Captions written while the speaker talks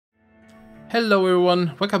Hello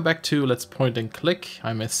everyone, welcome back to Let's Point and Click.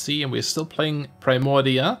 I'm SC and we're still playing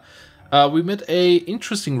Primordia. We met a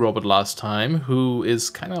interesting robot last time who is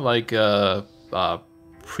kind of like a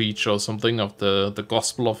preacher or something of the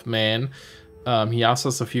gospel of man. He asked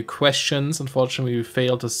us a few questions. Unfortunately we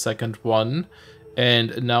failed the second one,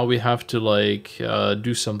 and now we have to like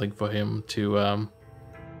do something for him to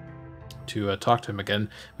talk to him again.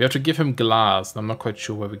 We have to give him glass, and I'm not quite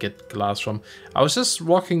sure where we get glass from. I was just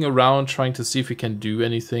walking around trying to see if we can do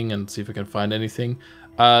anything and see if we can find anything.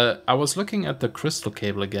 I was looking at the crystal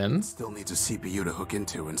cable again. Still needs a CPU to hook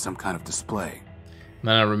into and some kind of display. And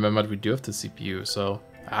then I remembered we do have the CPU, so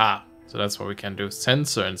so that's what we can do.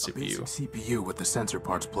 Sensor and CPU. A basic CPU with the sensor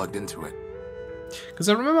parts plugged into it. Because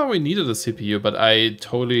I remember we needed a CPU, but I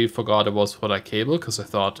totally forgot it was for that cable, because I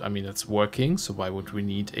thought, I mean, it's working, so why would we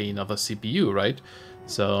need another CPU, right?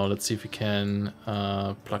 So let's see if we can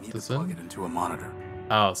plug this in. Plug it into a monitor.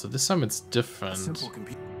 Oh, so this time it's different.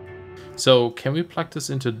 So can we plug this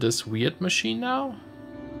into this weird machine now?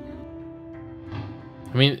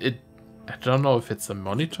 I mean, I don't know if it's a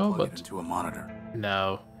monitor, but into a monitor.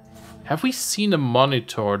 No. Have we seen a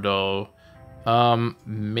monitor though?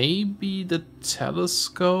 Maybe the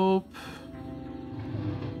telescope.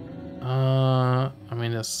 I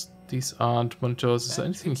mean, these aren't monitors. Is there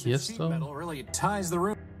anything here still? Metal really ties the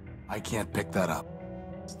room. I can't pick that up.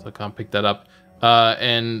 Still can't pick that up.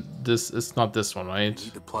 And this is not this one, right? I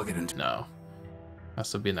need to plug it into. No.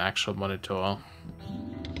 Has to be an actual monitor.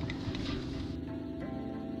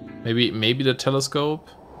 Maybe the telescope.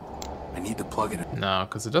 I need to plug it in. No,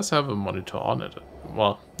 because it does have a monitor on it.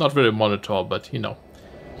 Well, not really a monitor, but you know.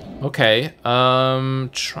 Okay,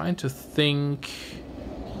 trying to think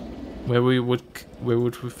where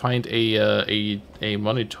would we find a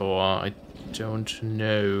monitor? I don't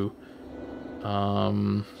know.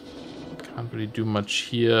 Can't really do much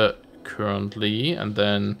here currently. And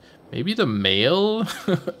then maybe the mail,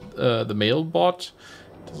 the mail bot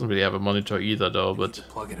doesn't really have a monitor either, though. But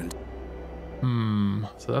plug it in.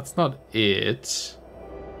 So that's not it.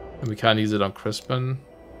 And we can't use it on Crispin.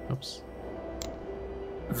 Oops.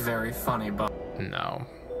 Very funny, but no.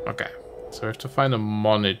 Okay. So we have to find a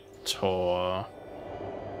monitor.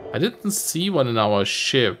 I didn't see one in our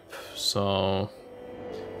ship, so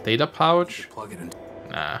data pouch? Plug it in.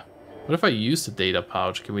 Nah. What if I use the data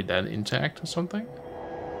pouch? Can we then interact or something?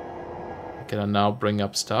 Can I now bring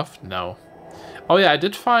up stuff? No. Oh yeah, I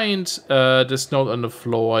did find this note on the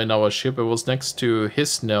floor in our ship. It was next to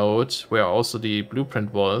his note, where also the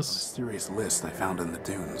blueprint was. A mysterious list I found in the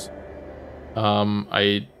dunes.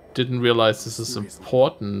 I didn't realize this is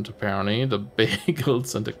important, apparently. The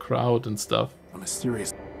bagels and the crowd and stuff. A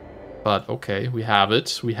mysterious... But okay, we have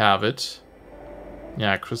it. We have it.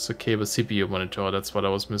 Yeah, crystal cable CPU monitor. That's what I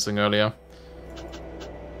was missing earlier.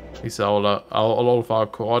 These are all of our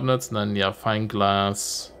coordinates. And then, yeah, fine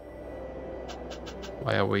glass.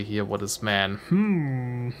 Why are we here? What is man?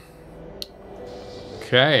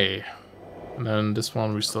 Okay. And then this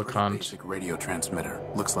one we still can't. Basic radio transmitter.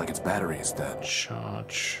 Looks like its battery is dead.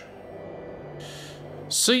 Charge.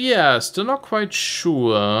 So yeah, still not quite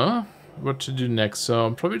sure what to do next. So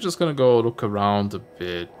I'm probably just gonna go look around a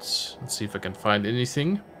bit and see if I can find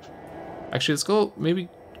anything. Actually, let's go. Maybe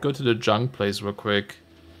go to the junk place real quick.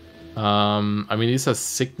 I mean, these are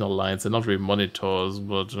signal lines. They're not really monitors,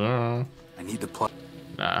 but I need to plug.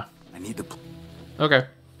 Nah. I need to. Okay.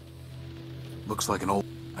 Looks like an old.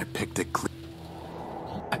 I picked it clean.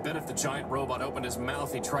 I bet if the giant robot opened his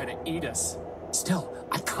mouth, he'd try to eat us. Still,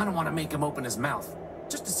 I kind of want to make him open his mouth,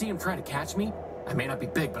 just to see him try to catch me. I may not be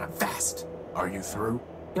big, but I'm fast. Are you through?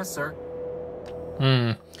 Yes, sir.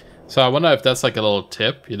 So I wonder if that's like a little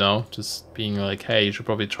tip, you know, just being like, hey, you should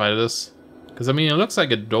probably try this. Because I mean, it looks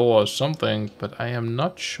like a door or something, but I am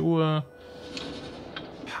not sure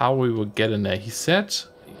how we will get in there. He said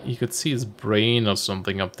you could see his brain or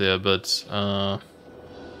something up there, but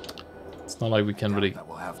it's not like we can really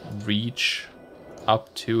reach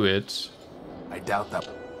up to it. I doubt that.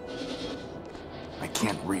 I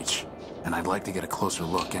can't reach, and I'd like to get a closer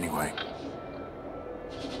look anyway.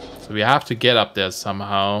 So we have to get up there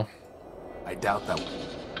somehow. I doubt that.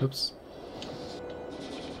 Oops.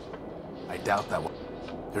 I doubt that.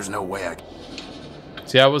 There's no way I can.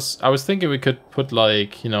 See, I was thinking we could put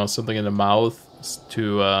like, you know, something in the mouth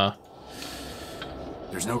to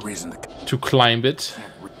There's no reason to climb it,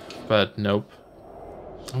 but nope.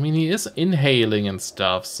 I mean, he is inhaling and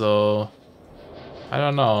stuff, so I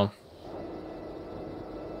don't know.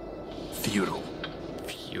 Futile.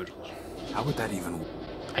 Futile. How would that even?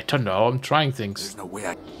 I don't know. I'm trying things. There's no way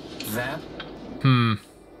I. That?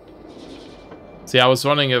 See, I was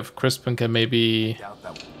wondering if Crispin can maybe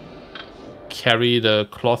carry the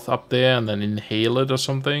cloth up there and then inhale it or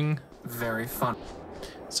something. Very fun.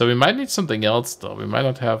 So we might need something else though. We might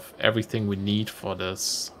not have everything we need for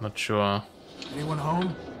this. Not sure. Anyone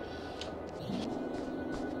home?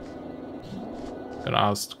 Gonna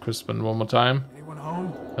ask Crispin one more time. Anyone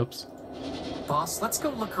home? Oops. Boss, let's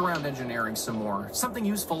go look around engineering some more. Something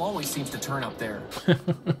useful always seems to turn up there.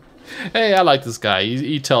 Hey, I like this guy.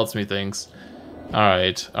 He tells me things.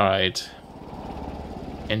 Alright, alright.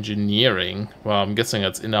 Engineering. Well, I'm guessing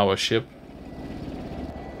that's in our ship.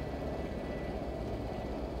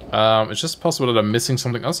 It's just possible that I'm missing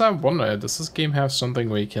something else. I wonder, does this game have something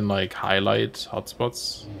where you can like highlight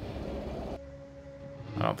hotspots?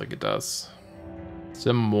 I don't think it does. Is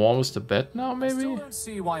there more with the bed now, maybe? Still don't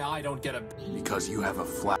see why I don't get a... Because you have a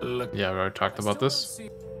flat... Look, Yeah, we already talked about this.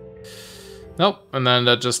 Nope, and then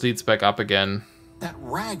that just leads back up again. that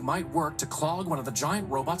rag might work to clog one of the giant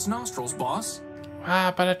robot's nostrils, boss.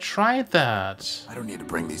 Ah, but I tried that. I don't need to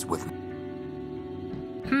bring these with me.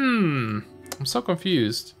 I'm so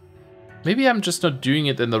confused. Maybe I'm just not doing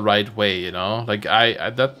it in the right way, you know? Like,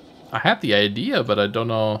 I had the idea, but I don't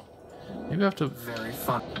know. Maybe I have to... Very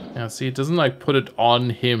fun. Yeah, see, it doesn't, like, put it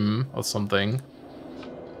on him or something.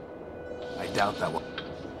 I doubt that will.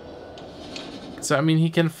 So, I mean,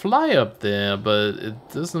 he can fly up there, but it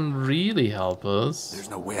doesn't really help us. There's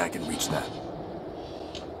no way I can reach that.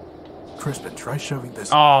 Crispin, try shoving this...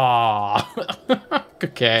 Ah,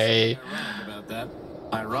 okay. Ironic about that.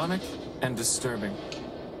 Ironic and disturbing.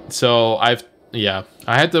 So yeah,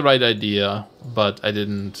 I had the right idea, but I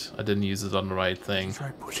didn't use it on the right thing.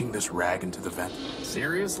 Try pushing this rag into the vent.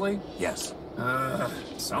 Seriously? Yes.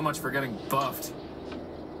 So much for getting buffed.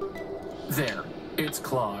 There, it's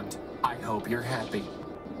clogged. I hope you're happy.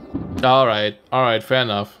 All right, fair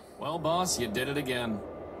enough. Well, boss, you did it again.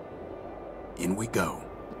 In we go.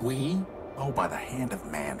 We? Oh, by the hand of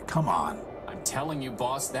man, come on. I'm telling you,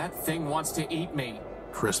 boss, that thing wants to eat me.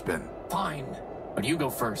 Crispin. Fine, but you go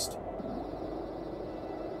first.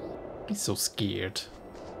 He's so scared.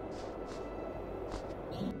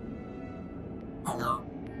 Hello.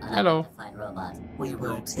 Hello. Unidentified robot. We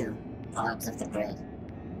were two parts of the grid.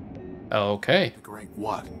 Okay. The great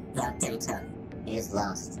what? That data is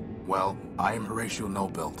lost. Well, I am Horatio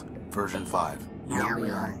Nullbuilt, version 5. Now we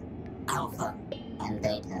are Alpha and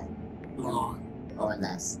Beta. More or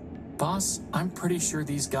less. Boss, I'm pretty sure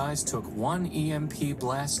these guys took one EMP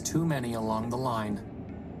blast too many along the line.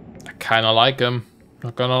 I kind of like him.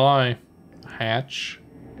 Not gonna lie. Hatch.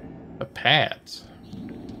 A pad.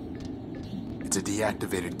 It's a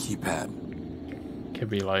deactivated keypad. Can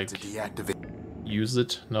be like It's a deactivated... use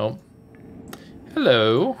it. No.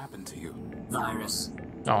 Hello. What happened to you? Virus.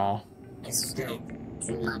 Oh. Escape.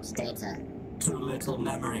 Too much data. Too little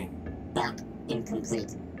memory. Back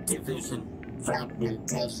incomplete. Division.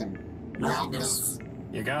 Fragmentation. Madness.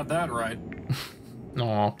 You got that right.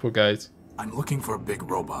 Oh, poor guys. I'm looking for a big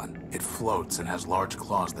robot. It floats and has large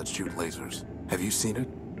claws that shoot lasers. Have you seen it?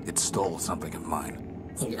 It stole something of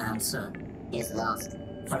mine. The answer is lost.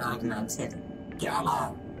 Fragmented.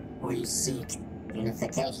 Gamma. We seek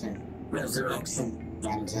unification. Resurrection.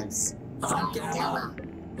 Vengeance. From Gamma.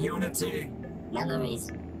 Unity.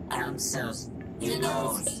 Memories. Answers. He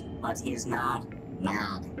knows, but he's not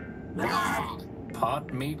mad. Mad.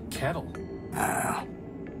 Pot, meat, kettle.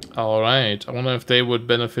 Alright. I wonder if they would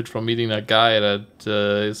benefit from meeting that guy that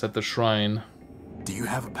is at the shrine. Do you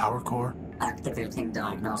have a power core? Activating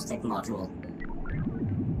diagnostic module.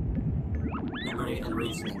 Memory and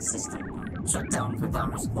reasoning system. Shut down for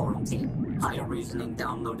virus quarantine. Higher reasoning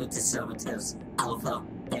downloaded to servitors. Alpha,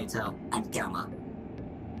 Beta, and Gamma.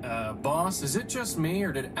 Boss, is it just me,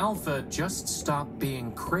 or did Alpha just stop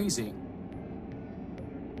being crazy?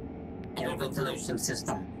 Air ventilation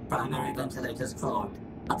system. Primary ventilators clogged.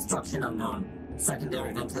 Obstruction unknown.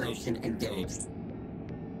 Secondary ventilation engaged.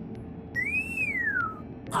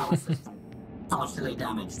 Power system. Partially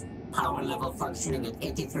damaged. Power level functioning at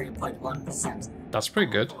 83.1%. That's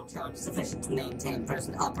pretty good. Charge sufficient to maintain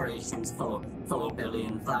present operations for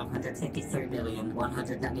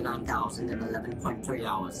 4,553,199,011.3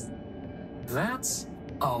 hours. That's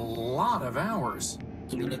a lot of hours.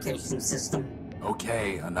 Communication system.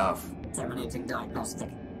 Okay, enough. Terminating diagnostic.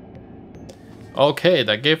 Okay,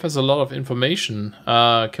 that gave us a lot of information.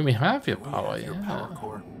 Can we have your power? Your Yeah. power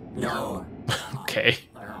core? No. Okay.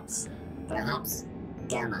 Perhaps. Perhaps.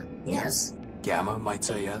 Gamma. Yes. Gamma might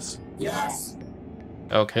say yes. Yes.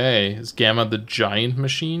 Okay. Is Gamma the giant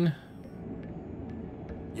machine?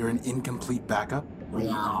 You're an incomplete backup? We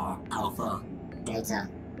are Alpha. Data.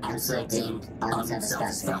 Answer deemed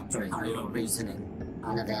unsatisfactory. Higher reasoning.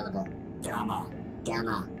 Unavailable. Gamma.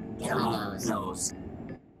 Gamma. Gamma knows.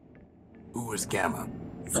 Who is Gamma?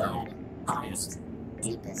 Third, highest,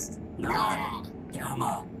 deepest. Nine.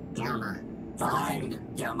 Gamma. Gamma. Find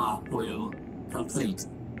Gamma will complete.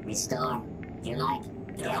 Restore.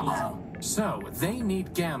 Unite. Gamma. So, they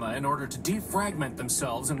need Gamma in order to defragment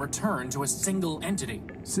themselves and return to a single entity.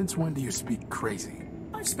 Since when do you speak crazy?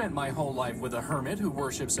 I've spent my whole life with a hermit who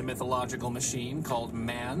worships a mythological machine called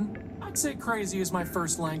man. I'd say crazy is my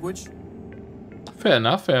first language. Fair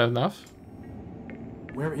enough, fair enough.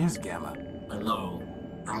 Where is Gamma? Below.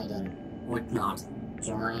 Hiding. Would not.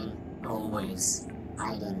 Join. Always.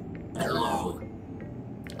 Hiding. Below.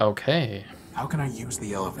 Okay. How can I use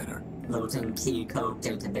the elevator? Loading key code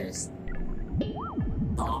database.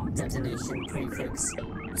 Bomb detonation prefix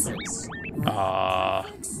 6.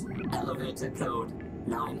 Elevator code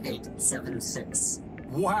 9876.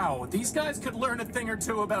 Wow, these guys could learn a thing or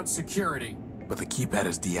two about security. But the keypad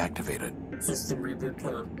is deactivated. System reboot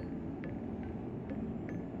code.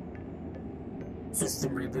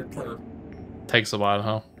 System reboot code. Takes a while,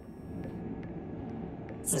 huh?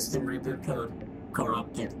 System reboot code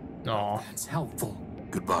corrupted. Aw. That's helpful.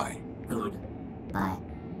 Goodbye. Good. Bye.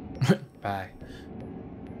 Bye.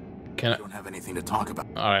 Can I... don't have anything to talk about.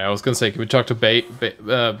 Alright, I was gonna say, can we talk to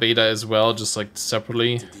Beta as well, just like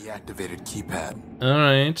separately? It's a deactivated keypad.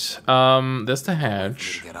 Alright, there's the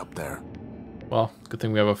hatch. Get up there. Well, good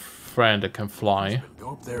thing we have a friend that can fly.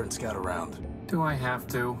 Go up there and scout around. Do I have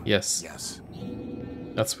to? Yes. Yes.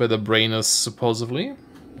 That's where the brain is, supposedly.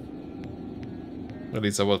 At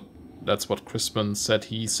least that's what Crispin said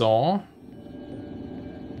he saw.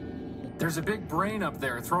 There's a big brain up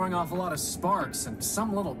there throwing off a lot of sparks and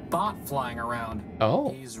some little bot flying around.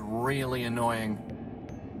 Oh. He's really annoying.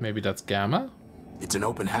 Maybe that's Gamma? It's an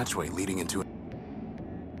open hatchway leading into it.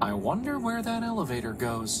 I wonder where that elevator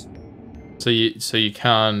goes. So you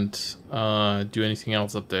can't do anything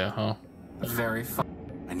else up there, huh? Very fun.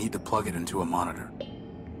 I need to plug it into a monitor.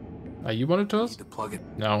 Are you one of I those? need to plug it.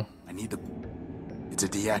 No. I need to... It's a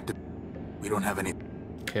deactive... We don't have any...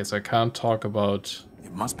 Okay, so I can't talk about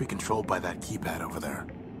It must be controlled by that keypad over there.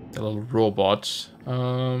 the little robot.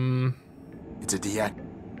 It's a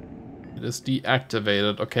It is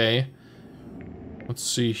deactivated, okay. Let's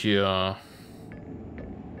see here.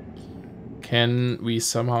 Can we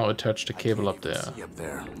somehow attach the cable up there? See up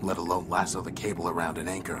there, let alone lasso the cable around an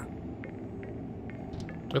anchor.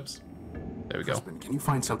 Oops. There we go. Crispin, can you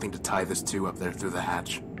find something to tie this to up there through the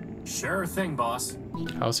hatch? Sure thing, boss.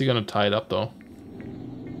 How's he gonna tie it up though?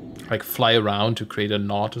 Like fly around to create a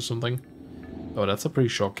knot or something? Oh, that's a pretty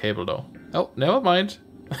short cable though. Oh, never mind.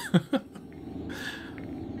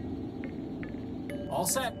 All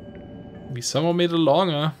set. We somehow made it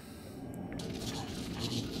longer.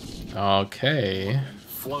 Okay.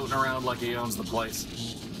 Floating around like he owns the place.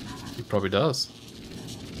 He probably does.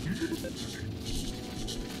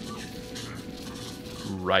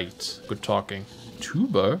 Right. Good talking.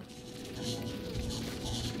 Tuber?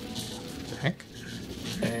 The heck?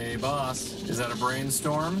 Hey, boss. Is that a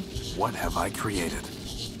brainstorm? What have I created?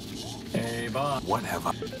 Hey, boss. What have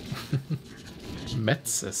I...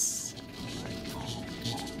 Metzes.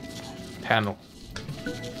 Panel.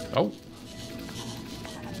 Oh.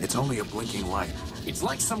 It's only a blinking light. It's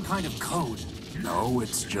like some kind of code. No,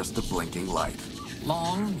 it's just a blinking light.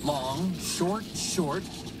 Long, long, short, short.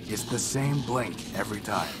 It's the same blink every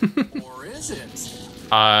time. Or is it?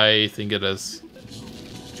 I think it is.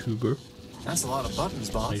 Tuber. That's a lot of buttons,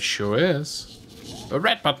 boss. It sure is. A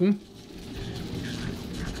red button.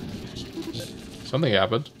 Something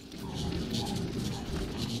happened.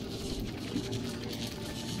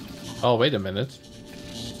 Oh, wait a minute.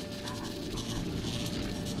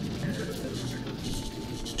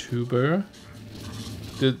 Tuber.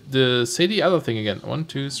 Say the other thing again. 1,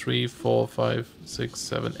 2, 3, 4, 5, 6,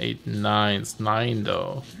 7, 8, 9. It's 9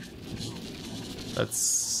 though.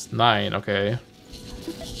 That's 9, okay.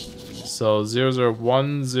 So 0, 0,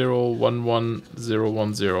 1, 0, 1, 1, 0,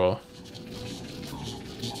 1, 0.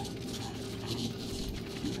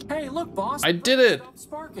 Hey, look, boss. I did it! Stop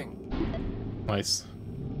sparking. Nice.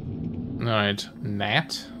 Alright,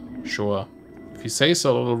 Nat? Sure. If you say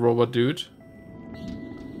so, little robot dude.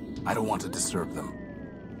 I don't want to disturb them.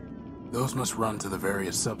 Those must run to the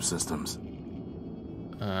various subsystems.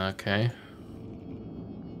 Okay.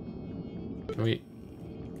 Can we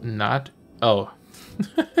not? Oh.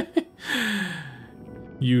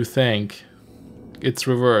 You think. It's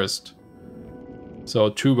reversed. So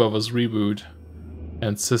Tuba was reboot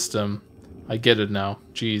and system. I get it now.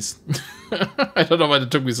 Jeez. I don't know why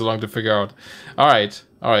it took me so long to figure out. Alright,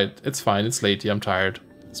 alright. It's fine. It's late. I'm tired.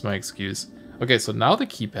 It's my excuse. Okay, so now the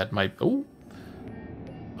keypad might... Oh.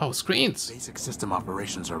 Oh, screens! Basic system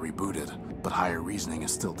operations are rebooted, but higher reasoning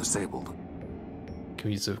is still disabled. Can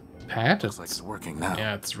we use a pad? Looks like it's working now.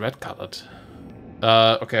 Yeah, it's red colored.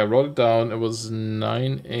 Okay, I wrote it down. It was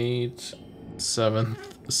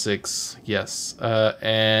 9876. Yes.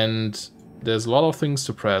 And there's a lot of things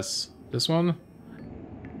to press. This one?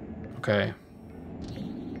 Okay.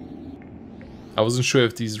 I wasn't sure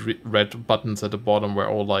if these red buttons at the bottom were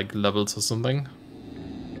all like levels or something.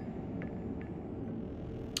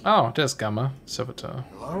 Oh, there's Gamma. Servitor.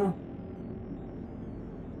 Hello?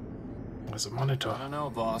 There's a monitor. I don't know,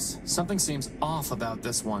 boss. Something seems off about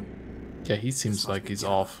this one. Yeah, he seems like he's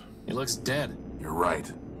off. He looks dead. You're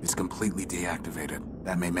right. It's completely deactivated.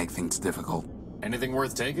 That may make things difficult. Anything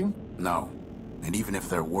worth taking? No. And even if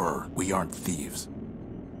there were, we aren't thieves.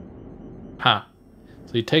 Huh.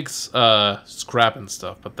 So he takes scrap and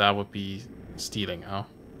stuff, but that would be stealing, huh?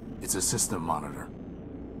 It's a system monitor.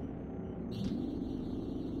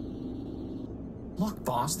 Look,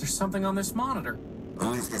 boss, there's something on this monitor.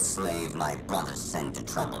 Who's the slave my brother sent to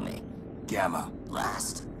trouble me? Gamma.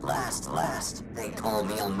 Last. They call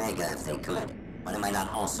me Omega if they could. But am I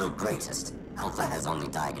not also greatest? Alpha has only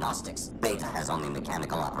diagnostics. Beta has only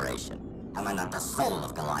mechanical operation. Am I not the soul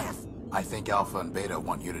of Goliath? I think Alpha and Beta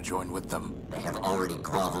want you to join with them. They have already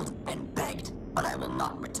groveled and begged, but I will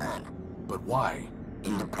not return. But why?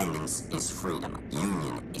 Independence is freedom.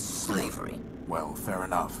 Union is slavery. Well, fair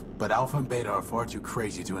enough. But Alpha and Beta are far too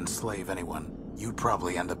crazy to enslave anyone. You'd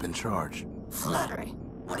probably end up in charge. Flattery.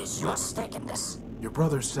 What is your stake in this? Your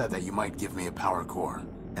brother said that you might give me a power core,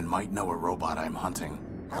 and might know a robot I'm hunting.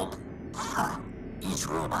 Help? Ha! Each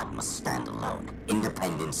robot must stand alone.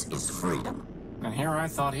 Independence is freedom. And here I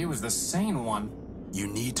thought he was the sane one. You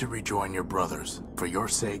need to rejoin your brothers, for your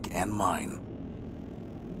sake and mine.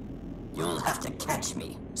 You'll have to catch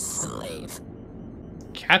me, slave.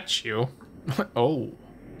 Catch you? Oh.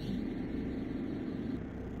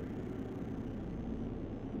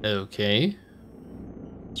 Okay.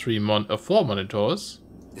 4 monitors.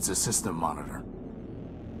 It's a system monitor.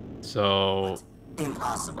 So...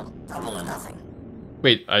 Impossible. Double or nothing.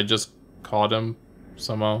 Wait, I just caught him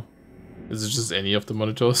somehow. Is it just any of the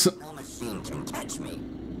monitors? No machine can catch me.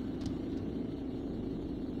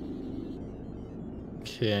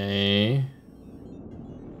 Okay.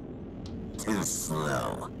 Too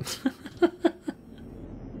slow.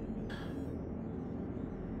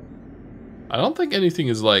 I don't think anything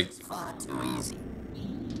is like Far too easy.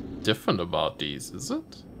 different about these, is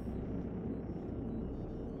it?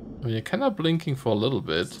 I mean, you're kind of blinking for a little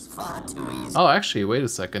bit. Far too easy. Oh, actually, wait a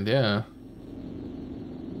second, yeah.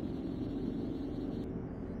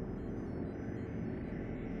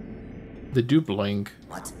 They do blink.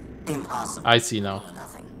 What? Impossible. I see now. Double or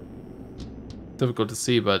nothing. Difficult to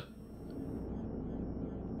see, but...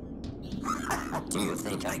 Do you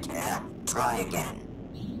think I care? Try again.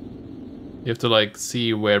 You have to, like,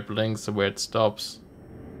 see where it blinks and where it stops.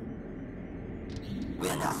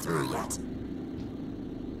 We're not through yet.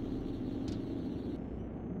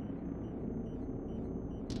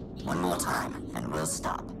 One more time, and we'll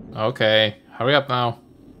stop. Okay, hurry up now.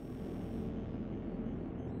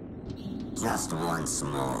 Just once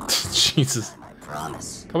more. Jesus. I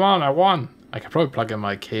promise. Come on, I won. I could probably plug in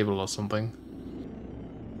my cable or something.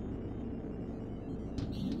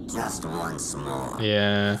 Just once more.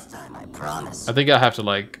 Yeah. This time I promise. I think I have to,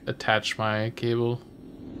 like, attach my cable.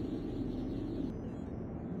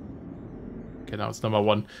 Okay, now it's number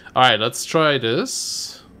 1. Alright, let's try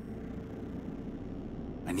this.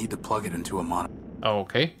 I need to plug it into a monitor. Oh,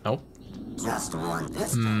 okay. Nope. Just one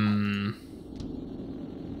this time.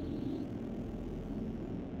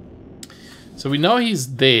 So we know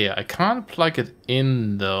he's there. I can't plug it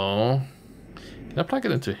in, though. Can I plug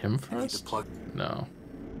it into him first? No.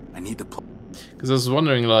 I need to plug. Because I was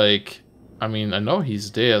wondering, like... I mean, I know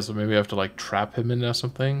he's there, so maybe I have to, like, trap him in there or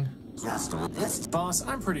something. Just this. Boss,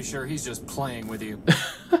 I'm pretty sure he's just playing with you.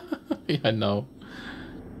 Yeah, I know.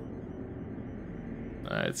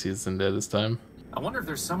 Alright, see it's in there this time. I wonder if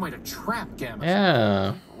there's some way to trap Gamma.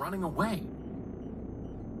 Yeah. Running away.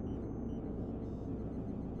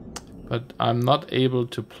 But I'm not able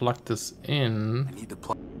to plug this in. I need to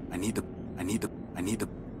plug. I need to.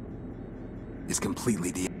 It's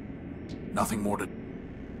completely nothing more to.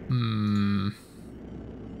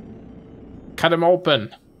 Cut him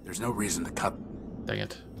open. There's no reason to cut. Dang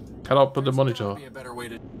it. Cut open the monitor. Be a better way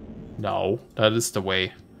to... No, that is the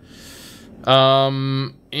way.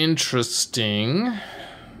 Interesting.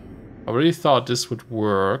 I really thought this would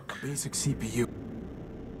work. Basic CPU.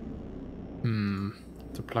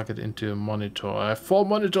 To plug it into a monitor. I have 4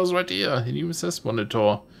 monitors right here. It even says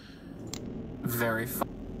monitor. Very fun.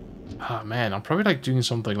 Ah, man, I'm probably like doing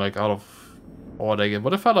something like out of order again.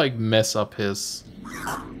 What if I like mess up his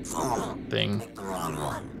thing? Pick the wrong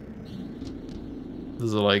one.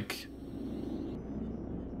 Does it like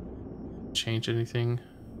change anything?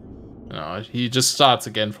 No, he just starts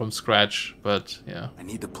again from scratch, but yeah. I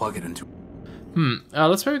need to plug it into...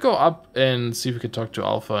 Let's maybe go up and see if we can talk to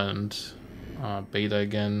Alpha and Beta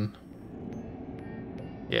again.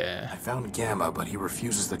 Yeah. I found Gamma, but he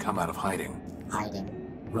refuses to come out of hiding. Hiding,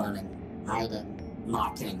 running, hiding,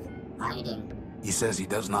 mocking, hiding. He says he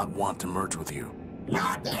does not want to merge with you.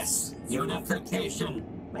 Madness, unification,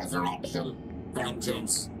 resurrection,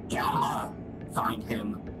 vengeance, Gamma. Find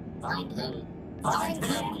him, find him, find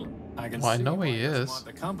him. I can Well, I see know why he he doesn't is. want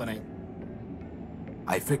the company.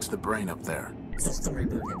 I fixed the brain up there. System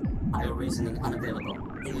rebooted. Bio reasoning unavailable.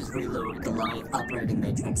 Please reload the live operating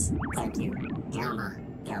matrix. Thank you. Gamma.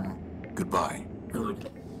 Gamma. Goodbye. Good.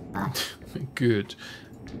 Good.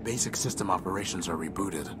 Basic system operations are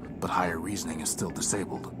rebooted, but higher reasoning is still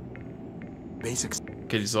disabled. Basic...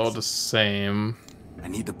 Okay, these are all the same. I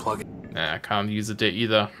need to plug it... Nah, I can't use it there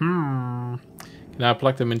either. Can I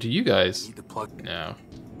plug them into you I guys? need to plug... No.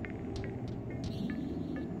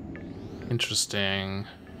 Interesting.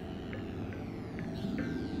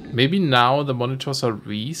 Maybe now the monitors are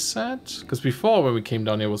reset? Because before when we came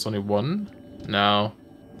down here was only one. No.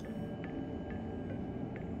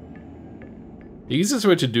 The easiest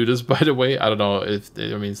way to do this, by the way, I don't know if,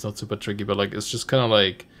 I mean, it's not super tricky, but like, it's just kind of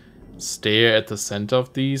like stare at the center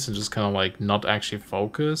of these and just kind of like not actually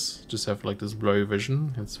focus. Just have like this blurry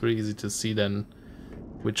vision. It's very easy to see then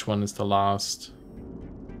which one is the last.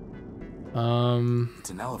 It's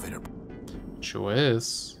an elevator. Sure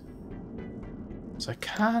is. So I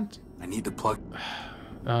can't. I need to plug...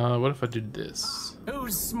 What if I do this?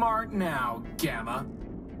 Who's smart now, Gamma?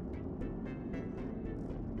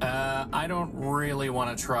 I don't really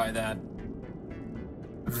want to try that.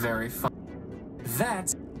 Very fun.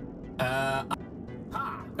 That's...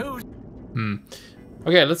 who's...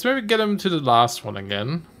 Okay, let's maybe get him to the last one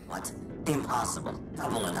again. What? Impossible.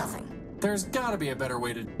 Double or nothing. There's gotta be a better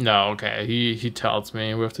way to... No, okay, he tells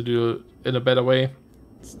me we have to do it in a better way.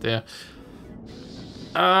 It's there.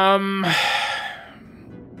 I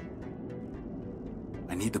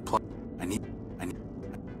need to plug... I need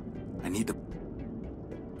to...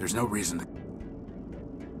 There's no reason to...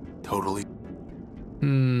 Totally...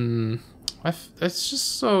 It's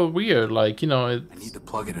just so weird, like, you know, I need to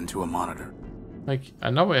plug it into a monitor. like, I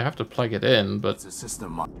know I have to plug it in, but, It's a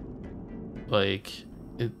system like,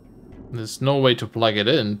 there's no way to plug it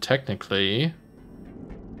in, technically.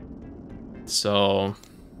 So...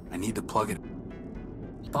 I need to plug it...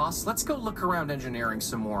 Boss, let's go look around engineering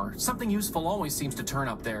some more. Something useful always seems to turn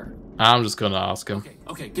up there. I'm just gonna ask him.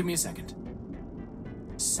 Okay, give me a second.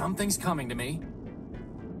 Something's coming to me.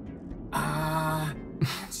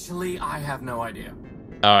 Actually, I have no idea.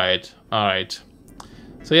 Alright, alright.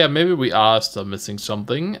 So yeah, maybe we are still missing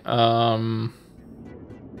something.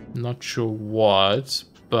 Not sure what,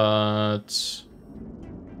 but...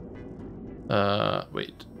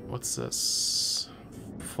 wait, what's this?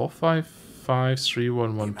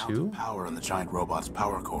 4553112? Power in the giant robot's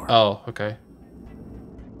power core. Oh, okay.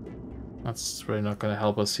 That's really not gonna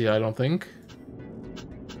help us here, I don't think.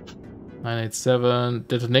 987,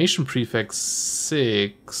 detonation prefix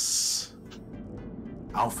 6.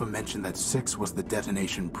 Alpha mentioned that 6 was the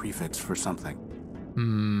detonation prefix for something.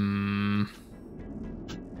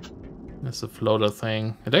 That's a floater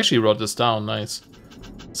thing. It actually wrote this down, nice.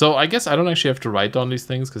 So I guess I don't actually have to write down these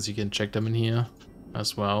things because you can check them in here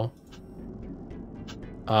as well.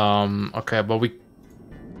 Okay, but we...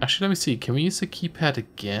 Actually, let me see. Can we use the keypad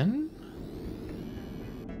again?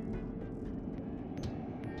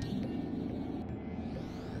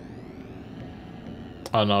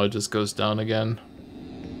 Oh no, it just goes down again.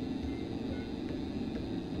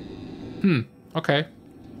 Okay.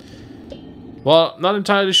 Well, not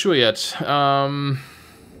entirely sure yet. Yeah,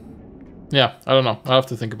 I don't know. I'll have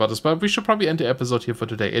to think about this, but we should probably end the episode here for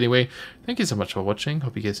today. Anyway, thank you so much for watching.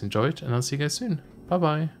 Hope you guys enjoyed, and I'll see you guys soon.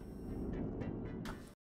 Bye-bye.